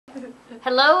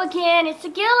Hello again, it's the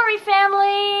Guillory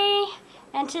family,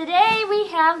 and today we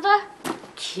have the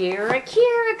Kira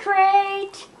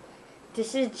crate.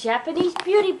 This is Japanese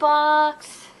beauty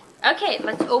box. Okay,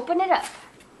 let's open it up.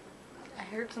 I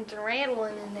heard something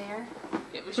rattling in there.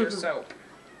 It was your soap.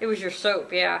 It was your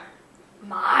soap, yeah.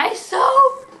 My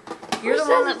soap? You're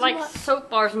the one that likes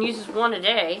soap bars and uses one a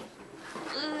day.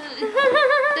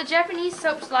 The Japanese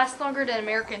soaps last longer than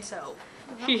American soap.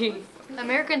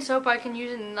 American soap I can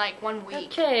use in like 1 week.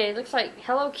 Okay, looks like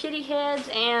Hello Kitty heads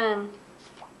and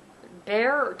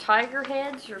bear or tiger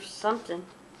heads or something.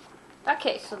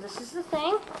 Okay, so this is the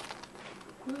thing.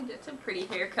 Ooh, that's a pretty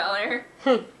hair color.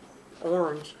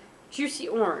 Orange. Juicy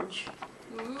orange.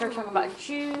 Ooh. They're talking about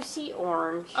juicy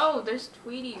orange. Oh, there's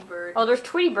Tweety Bird. Oh, there's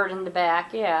Tweety Bird in the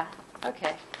back, yeah.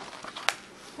 Okay.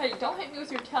 Hey, don't hit me with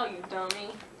your tail, you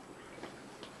dummy.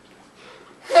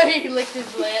 He licked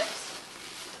his lips.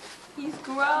 He's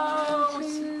gross.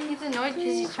 He's annoyed because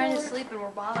he's trying to sleep and we're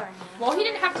bothering him. Well, he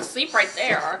didn't have to sleep right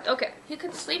there. Okay. He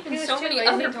could sleep He in was so too many lazy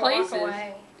other to walk places.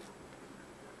 away.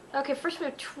 Okay, first we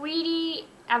have Tweety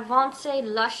Avance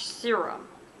Lush Serum.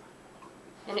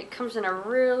 And it comes in a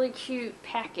really cute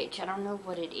package. I don't know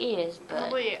what it is, but...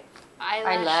 Probably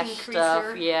eyelash increaser.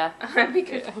 stuff, yeah.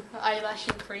 Because Eyelash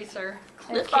increaser.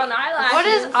 clip-on eyelashes. What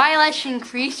is eyelash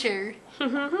increaser?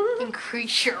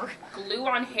 Increaser. Glue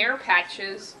on hair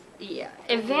patches. Yeah.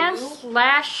 Advanced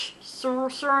Lash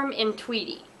Serum in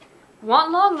Tweety.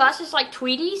 Want long lashes like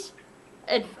Tweety's?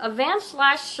 Advanced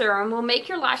Lash Serum will make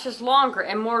your lashes longer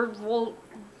and more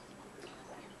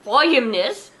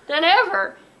voluminous than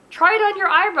ever. Try it on your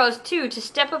eyebrows too to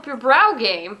step up your brow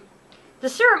game. The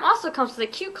serum also comes with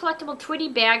a cute collectible Tweety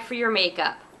bag for your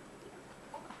makeup.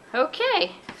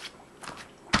 Okay.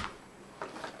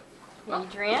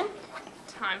 Adrian?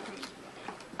 Time for me.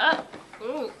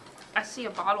 Ooh, I see a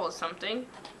bottle of something.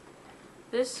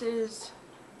 This is,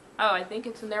 oh, I think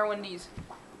it's in there, one of these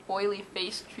oily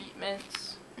face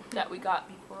treatments that we got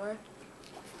before.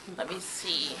 Let me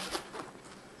see.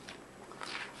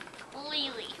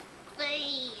 Oily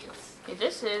face. Okay,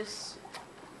 this is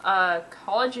a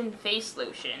collagen face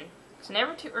lotion. It's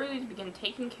never too early to begin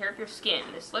taking care of your skin.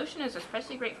 This lotion is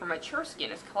especially great for mature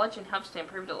skin as collagen helps to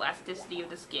improve the elasticity of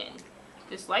the skin.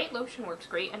 This light lotion works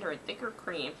great under a thicker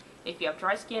cream if you have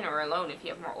dry skin or alone if you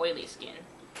have more oily skin.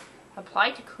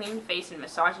 Apply to clean face and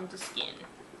massage into skin.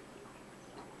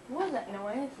 What is that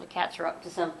noise? The cats are up to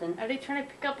something. Are they trying to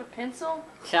pick up a pencil?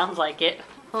 Sounds like it.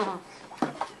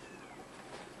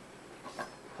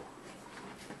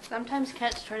 Sometimes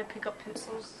cats try to pick up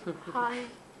pencils. Hi.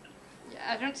 Yeah,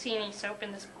 I don't see any soap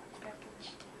in this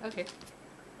package. Okay.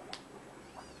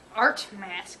 Art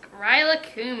mask, Ryla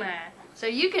Kuma. So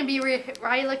you can be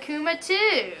Ryla Kuma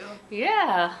too.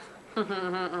 Yeah.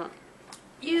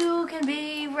 You can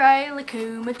be Ryla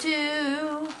Kuma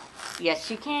too.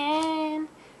 Yes, you can.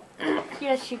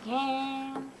 Yes, you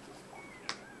can.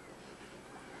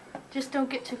 Just don't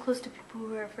get too close to people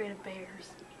who are afraid of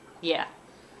bears. Yeah.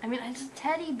 I mean, it's a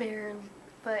teddy bear,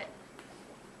 but...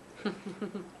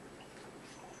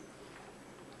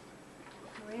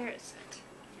 Where is it?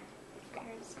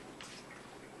 Where is it?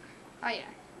 Oh, yeah.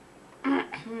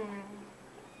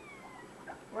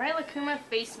 Ryla Kuma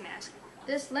face mask.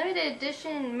 This limited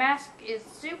edition mask is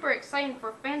super exciting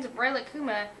for fans of Ryla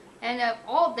Kuma and of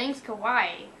all things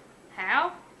kawaii.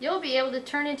 How? You'll be able to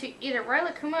turn into either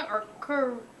Ryla Kuma or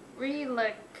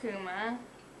Kurila Kuma,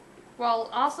 while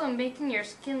also making your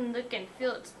skin look and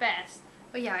feel its best.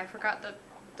 Oh yeah, I forgot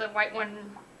the white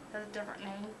one has a different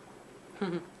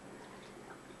name.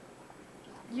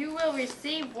 You will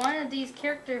receive one of these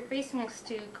character face masks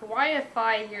to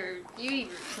kawaii-ify your beauty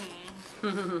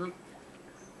routine.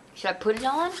 Should I put it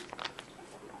on?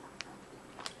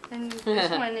 And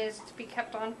this one is to be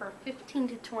kept on for 15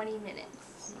 to 20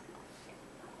 minutes.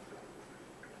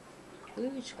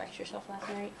 Ooh, you scratched yourself last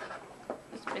night.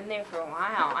 It's been there for a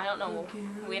while. I don't know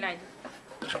when I...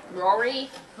 Rory?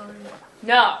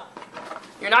 No.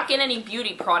 You're not getting any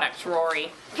beauty products,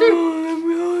 Rory.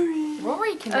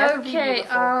 Rory can never be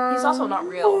beautiful. He's also not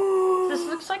real. This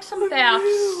looks like some bath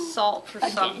salt or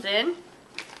something.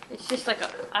 It's just like a,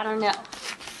 I don't know.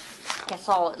 That's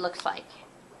all it looks like.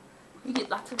 You get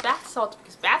lots of bath salts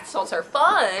because bath salts are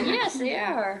fun. Yes, they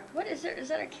are. What is there? Is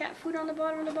that a cat food on the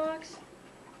bottom of the box?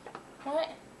 What?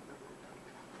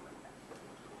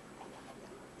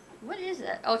 What is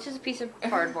that? Oh, it's just a piece of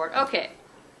cardboard. Okay.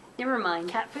 Never mind.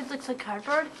 Cat food looks like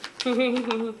cardboard?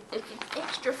 It's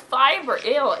extra fiber.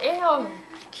 Ew, ew.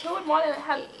 Who would want to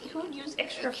have? Who would use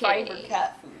extra fiber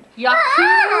cat food?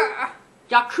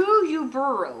 Yaku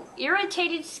Yuburu.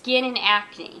 Irritated skin and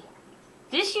acne.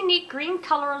 This unique green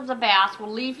color of the bath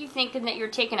will leave you thinking that you're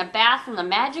taking a bath in the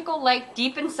magical lake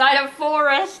deep inside a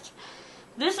forest.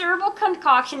 This herbal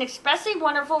concoction is especially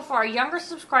wonderful for our younger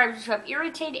subscribers who have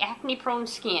irritated, acne-prone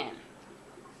skin.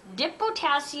 Dip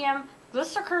potassium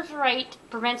glycerate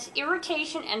prevents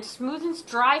irritation and smoothens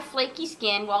dry, flaky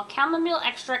skin, while chamomile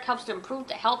extract helps to improve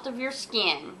the health of your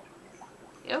skin.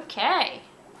 Okay.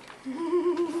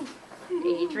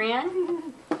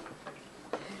 Adrian?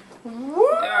 Woo!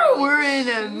 We're in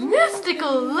a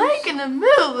mystical lake in the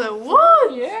middle of the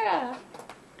woods. Yeah.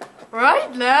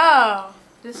 Right now.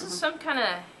 This is some kind of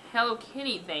Hello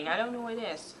Kitty thing. I don't know what it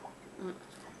is.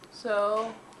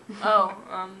 So,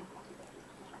 I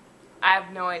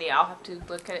have no idea. I'll have to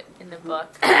look at it in the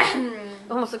book.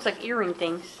 Almost looks like earring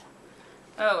things.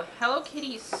 Oh, Hello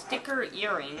Kitty sticker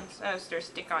earrings. Oh, so they're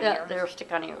stick-on Yeah, earrings. they're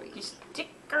stick-on earrings. These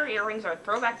sticker earrings are a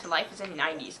throwback to life as a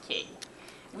 90s kid.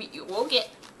 We'll get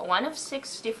one of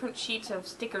 6 different sheets of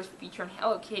stickers featuring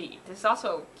Hello Kitty. This is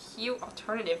also a cute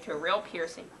alternative to a real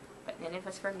piercing, but none of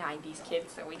us were 90s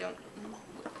kids, so we don't...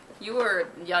 You were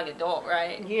a young adult,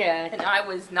 right? Yeah. And I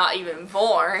was not even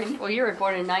born. Well, you were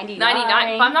born in 99.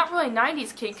 99. But I'm not really a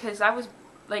 90s kid because I was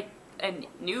like a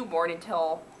newborn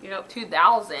until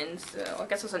 2000, so I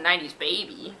guess I was a 90s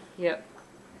baby. Yep.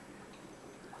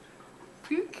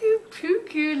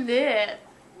 Puku lip.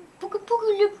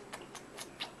 Puku lip.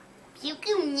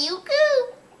 Puku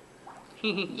muku.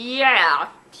 Yeah,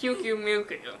 Kyukyu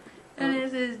Muku. And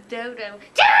this is Dodo.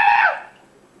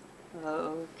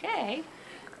 Okay.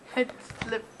 Head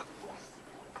slip.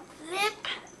 Lip.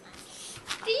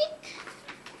 Stick.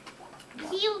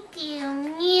 Puku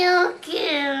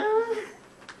muku.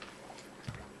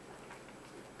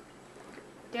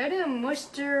 Dodo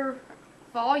Moisture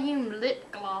Volume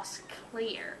Lip Gloss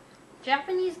Clear.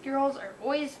 Japanese girls are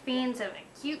always fans of a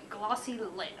cute glossy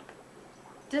lip.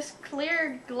 This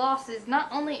clear gloss is not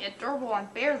only adorable on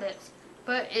bare lips,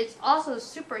 but it's also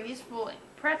super useful and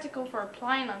practical for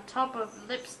applying on top of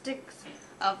lipsticks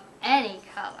of any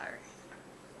color.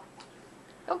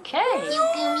 Okay.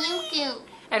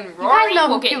 And Rory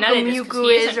will get none of this 'cause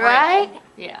he isn't right.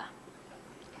 Yeah.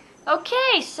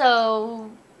 Okay,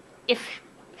 so if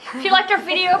you liked our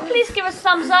video, please give us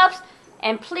thumbs up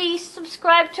and please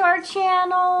subscribe to our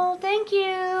channel. Thank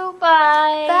you.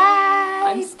 Bye.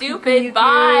 Bye. I'm stupid.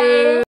 Bye.